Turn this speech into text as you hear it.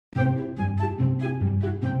So,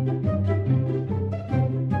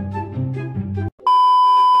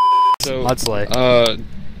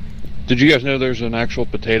 did you guys know there's an actual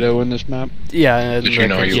potato in this map? Yeah. Did you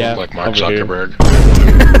know you look like Mark Zuckerberg?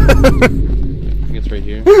 I think it's right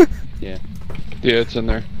here. Yeah. Yeah, it's in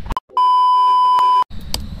there.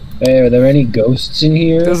 Hey, are there any ghosts in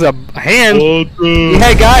here? There's a hand!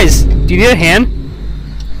 Hey guys! Do you need a hand?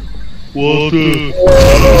 Whoa!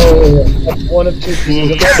 That's one of two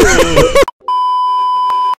pieces of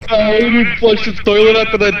I didn't flush the toilet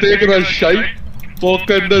after that day and I shite.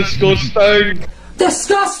 Fucking disgusting.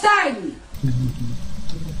 Disgusting!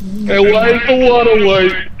 Hey, why is the water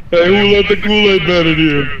white? Hey, who let the kool-aid man in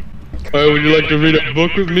here? Hey, would you like to read a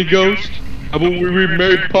book with me, Ghost? How about we read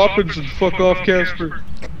Mary Poppins and fuck off Casper?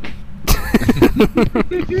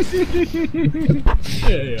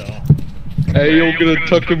 Yeah. Hey, you're gonna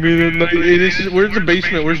tuck me in tonight. Hey, where's the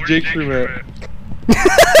basement? Where's Jake's room at?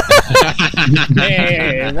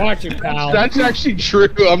 Hey, watch it, pal. That's actually true.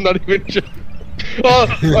 I'm not even joking. Oh,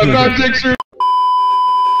 I'm not Jake's room.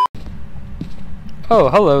 Oh,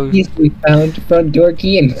 hello. Yes, we found front door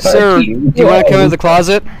key and Sir, do you want to come in the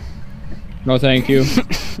closet? No, thank you.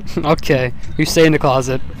 Okay, you stay in the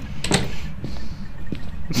closet.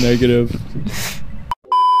 Negative.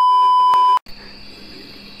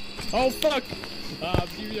 Oh fuck!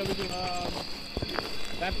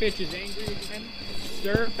 That bitch is angry again.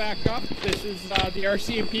 Sir, back up. This is the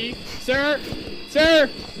RCMP. Sir! Sir!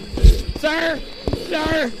 Sir!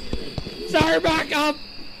 Sir! Sir, back up!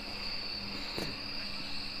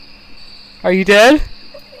 Are you dead?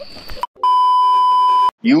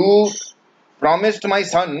 You promised my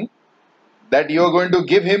son that you're going to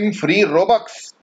give him free ROBUX.